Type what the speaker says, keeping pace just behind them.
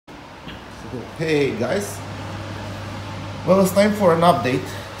Hey guys, well it's time for an update.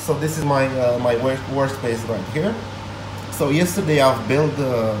 So this is my workspace right here. So yesterday I've built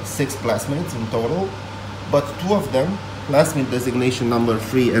 6 plasmids in total, but 2 of them, plasmid designation number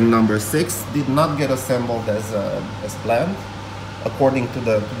 3 and number 6, did not get assembled as planned according to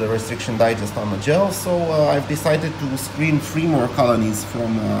the restriction digest on the gel. So I've decided to screen 3 more colonies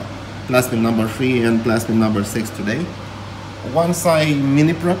from plasmid number 3 and plasmid number 6 today. Once I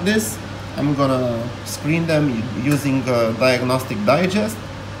mini prep this, I'm gonna screen them using diagnostic digest,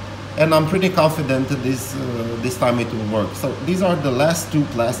 and I'm pretty confident that this time it will work. So these are the last 2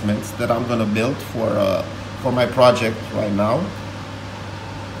 plasmids that I'm gonna build for my project right now,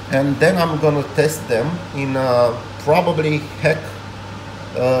 and then I'm gonna test them in probably HEC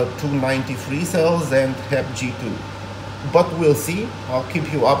 293 cells and HEP G2. But we'll see. I'll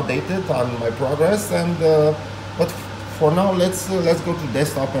keep you updated on my progress, and but for now, let's go to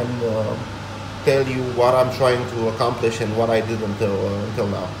desktop and tell you what I'm trying to accomplish and what I did until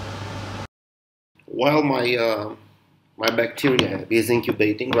now. While my bacteria is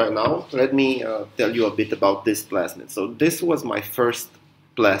incubating right now, let me tell you a bit about this plasmid. So this was my first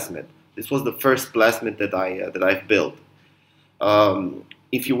plasmid. This was the first plasmid that I've built.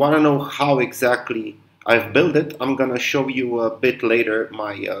 If you want to know how exactly I've built it, I'm gonna show you a bit later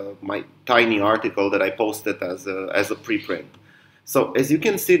my tiny article that I posted as a preprint. So as you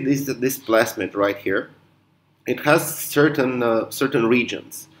can see, this plasmid right here, it has certain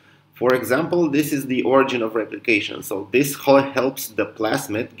regions. For example, this is the origin of replication. So this helps the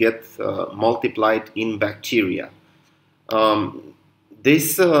plasmid get multiplied in bacteria.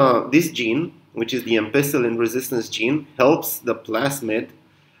 This gene, which is the ampicillin resistance gene, helps the plasmid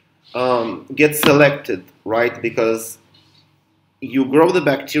get selected, right? Because you grow the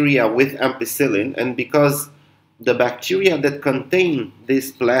bacteria with ampicillin, and because the bacteria that contain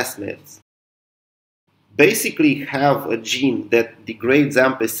these plasmids basically have a gene that degrades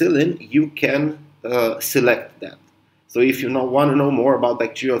ampicillin, you can select that. So if you want to know more about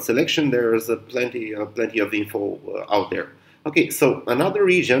bacterial selection, there's plenty of info out there. Okay, so another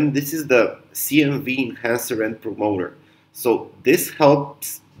region, this is the CMV enhancer and promoter. So this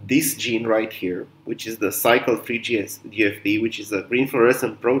helps this gene right here, which is the cycle 3 GFP, which is a green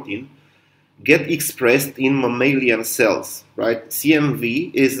fluorescent protein, get expressed in mammalian cells, right?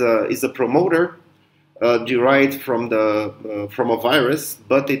 CMV is a promoter derived from a virus,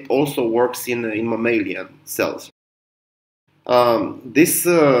 but it also works in mammalian cells. This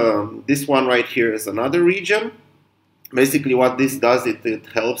one right here is another region. Basically, what this does, it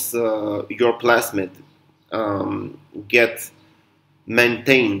helps your plasmid get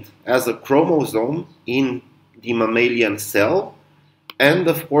maintained as a chromosome in the mammalian cell. And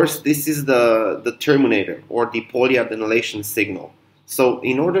of course, this is the terminator, or the polyadenylation signal. So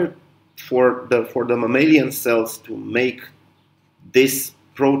in order for the mammalian cells to make this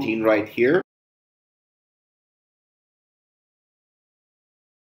protein right here,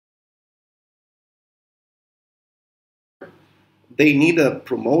 they need a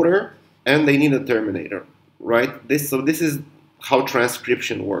promoter and they need a terminator, right? So this is how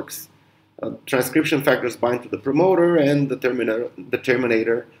transcription works. Transcription factors bind to the promoter, and the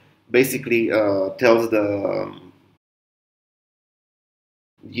terminator basically tells the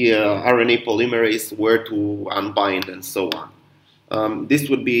RNA polymerase where to unbind and so on. This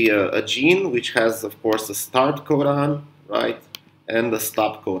would be a gene which has, of course, a start codon, right, and the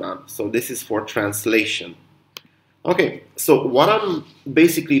stop codon. So this is for translation. Okay, so what I'm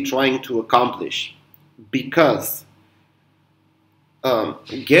basically trying to accomplish, because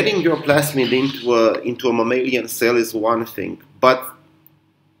getting your plasmid into a mammalian cell is one thing, but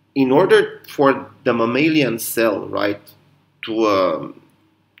in order for the mammalian cell, right, to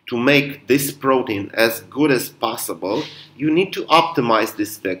make this protein as good as possible, you need to optimize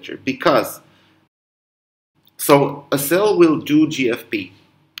this vector. Because so a cell will do GFP,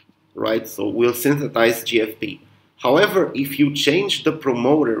 right? So we'll synthesize GFP. However, if you change the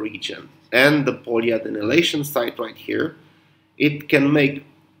promoter region and the polyadenylation site right here, it can make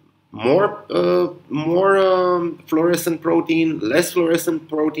more fluorescent protein, less fluorescent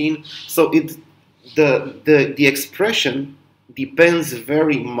protein. So the expression depends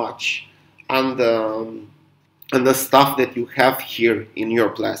very much on the stuff that you have here in your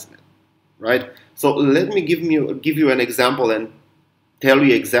plasmid, right? So let me give you an example and tell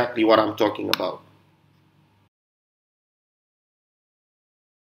you exactly what I'm talking about.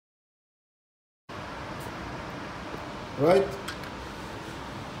 Right?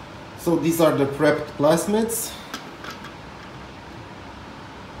 So these are the prepped plasmids,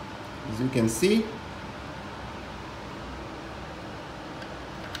 as you can see.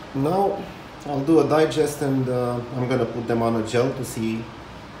 Now I'll do a digest, and I'm gonna put them on a gel to see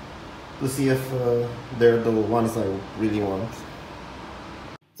if they're the ones I really want.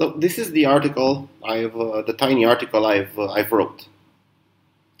 So this is the article the tiny article I've wrote,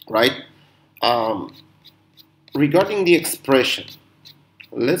 right? Um, Regarding the expression,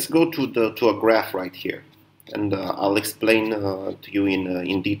 let's go to a graph right here, and I'll explain to you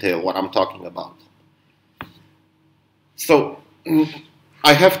in detail what I'm talking about. So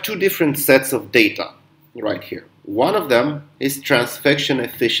I have two different sets of data right here. One of them is transfection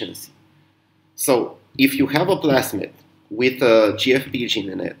efficiency. So if you have a plasmid with a GFP gene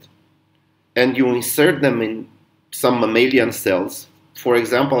in it, and you insert them in some mammalian cells, for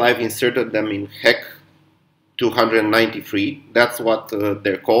example, I've inserted them in HEC 293. That's what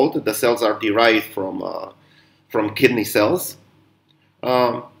they're called. The cells are derived from kidney cells.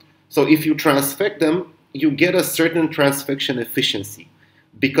 So if you transfect them, you get a certain transfection efficiency,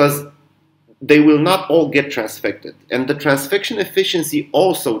 because they will not all get transfected. And the transfection efficiency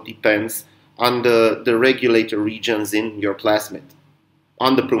also depends on the regulator regions in your plasmid,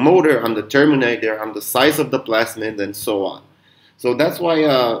 on the promoter, on the terminator, on the size of the plasmid, and so on. So that's why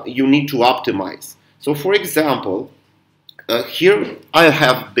you need to optimize. So for example, here I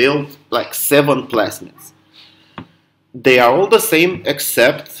have built like 7 plasmids. They are all the same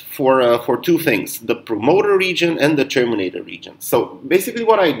except for two things: the promoter region and the terminator region. So basically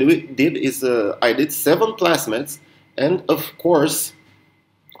what I did is I did 7 plasmids, and of course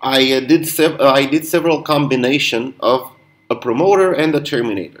I did several combination of a promoter and a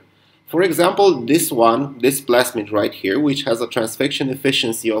terminator. For example, this plasmid right here, which has a transfection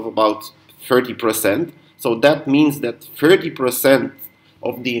efficiency of about 30%. So that means that 30%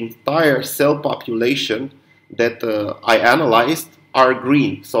 of the entire cell population that I analyzed are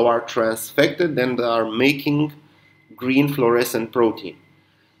green, so are transfected and are making green fluorescent protein.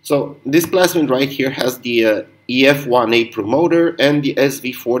 So this plasmid right here has the EF1A promoter and the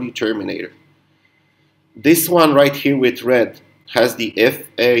SV40 terminator. This one right here with red has the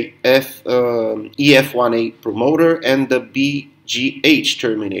EF1A promoter and the BGH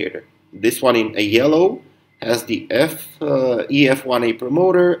terminator. This one in a yellow has the EF1A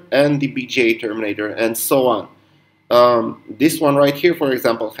promoter and the BGA terminator, and so on. This one right here, for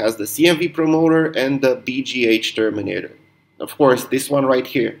example, has the CMV promoter and the BGH terminator. Of course, this one right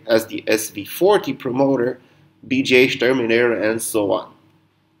here has the SV40 promoter, BGH terminator, and so on.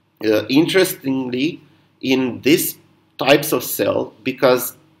 Interestingly, in these types of cell,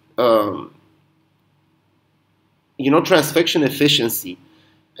 because transfection efficiency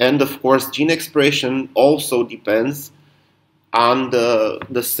and of course gene expression also depends on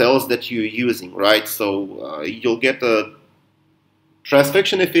the cells that you're using, right? So you'll get a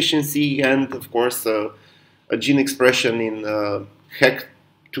transfection efficiency and of course a gene expression in HEC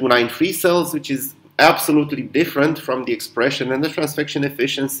 293 cells, which is absolutely different from the expression and the transfection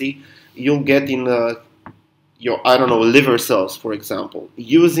efficiency you'll get in liver cells, for example,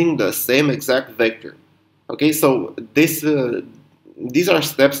 using the same exact vector. Okay, so these are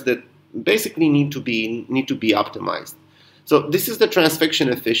steps that basically need to be optimized. So this is the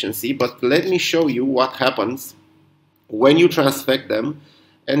transfection efficiency, but let me show you what happens when you transfect them,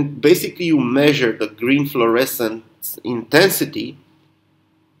 and basically you measure the green fluorescence intensity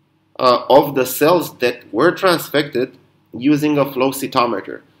of the cells that were transfected using a flow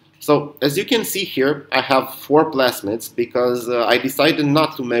cytometer. So as you can see here, I have 4 plasmids because I decided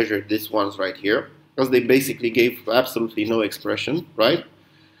not to measure these ones right here because they basically gave absolutely no expression, right?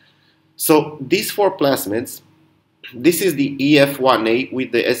 So these 4 plasmids, this is the EF1A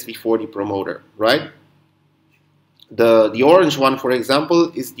with the SV40 promoter, right? The orange one, for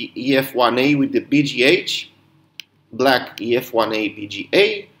example, is the EF1A with the BGH, black EF1A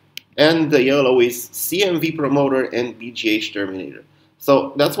BGA, and the yellow is CMV promoter and BGH terminator.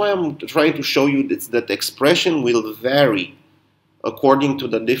 So that's why I'm trying to show you that the expression will vary according to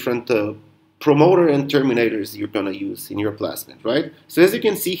the different promoter and terminators you're going to use in your plasmid, right? So as you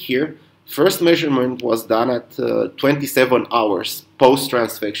can see here, first measurement was done at 27 hours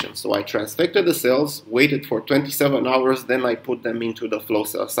post-transfection. So I transfected the cells, waited for 27 hours, then I put them into the flow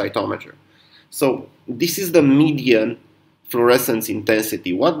cytometer. So this is the median fluorescence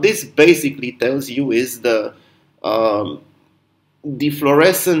intensity. What this basically tells you is the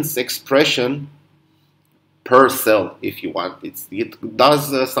fluorescence expression per cell, if you want. It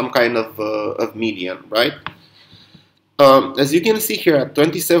does some kind of median, right? As you can see here, at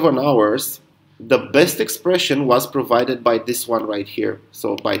 27 hours, the best expression was provided by this one right here.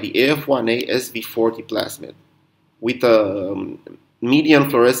 So by the AF1A SV40 plasmid with a median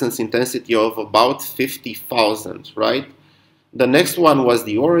fluorescence intensity of about 50,000, right? The next one was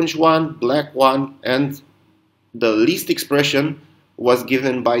the orange one, black one, and the least expression was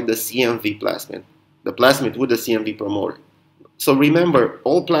given by the CMV plasmid, the plasmid with the CMV promoter. So remember,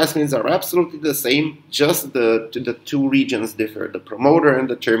 all plasmids are absolutely the same, just the two regions differ, the promoter and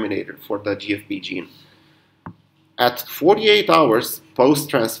the terminator for the GFP gene. At 48 hours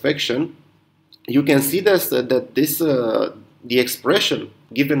post-transfection, you can see this, the expression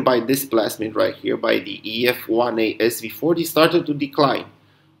given by this plasmid right here, by the EF1A SV40, started to decline.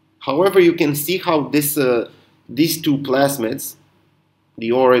 However, you can see how these two plasmids,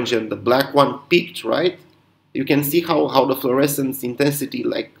 the orange and the black one, peaked, right? You can see how the fluorescence intensity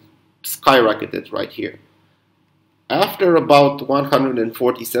like skyrocketed right here. After about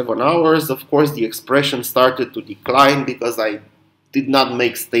 147 hours, of course, the expression started to decline because I did not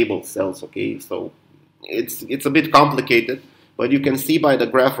make stable cells, okay? So it's a bit complicated, but you can see by the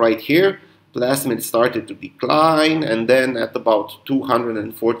graph right here, plasmid started to decline, and then at about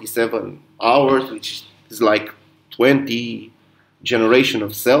 247 hours, which is like 20 generation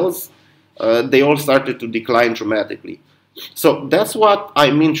of cells, they all started to decline dramatically. So that's what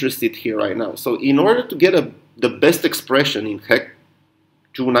I'm interested here right now. So in order to get the best expression in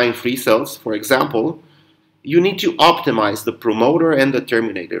HEC293 cells, for example, you need to optimize the promoter and the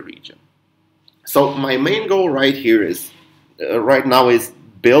terminator region. So my main goal right here is, right now, is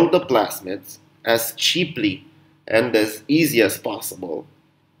build the plasmids as cheaply and as easy as possible.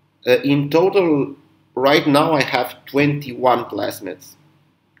 In total, right now I have 21 plasmids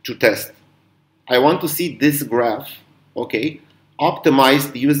to test. I want to see this graph, okay,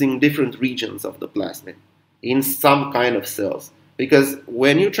 optimized using different regions of the plasmid in some kind of cells. Because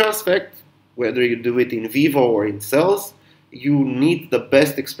when you transfect, whether you do it in vivo or in cells, you need the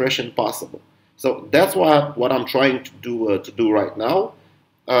best expression possible. So that's what I'm trying to do right now.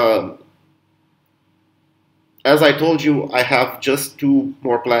 As I told you, I have just 2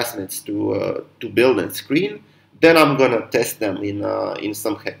 more plasmids to build and screen. Then I'm gonna test them in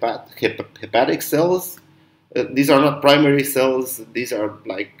some hepatic cells. These are not primary cells. These are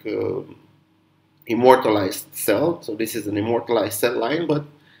like immortalized cell. So this is an immortalized cell line. But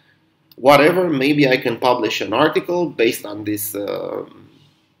whatever, maybe I can publish an article based on this, on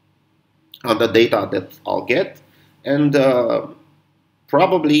the data that I'll get, and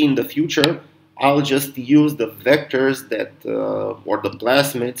probably in the future I'll just use the vectors that or the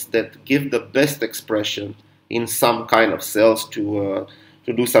plasmids that give the best expression in some kind of cells to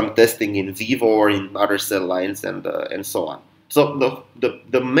do some testing in vivo or in other cell lines and so on. So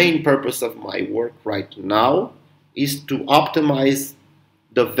the main purpose of my work right now is to optimize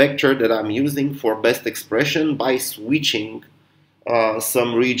the vector that I'm using for best expression by switching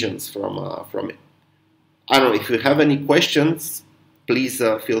some regions from it. I don't know if you have any questions. Please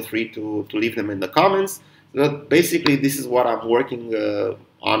feel free to leave them in the comments. But basically, this is what I'm working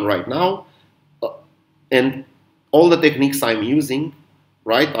on right now. And all the techniques I'm using,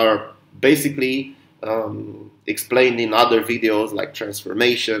 right, are basically explained in other videos like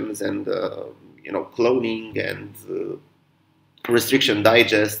transformations and cloning and restriction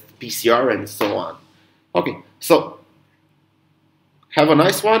digest, PCR, and so on. Okay, so have a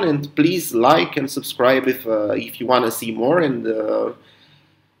nice one, and please like and subscribe if you want to see more, and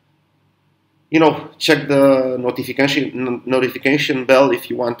check the notification bell if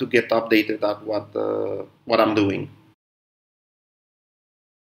you want to get updated on what I'm doing.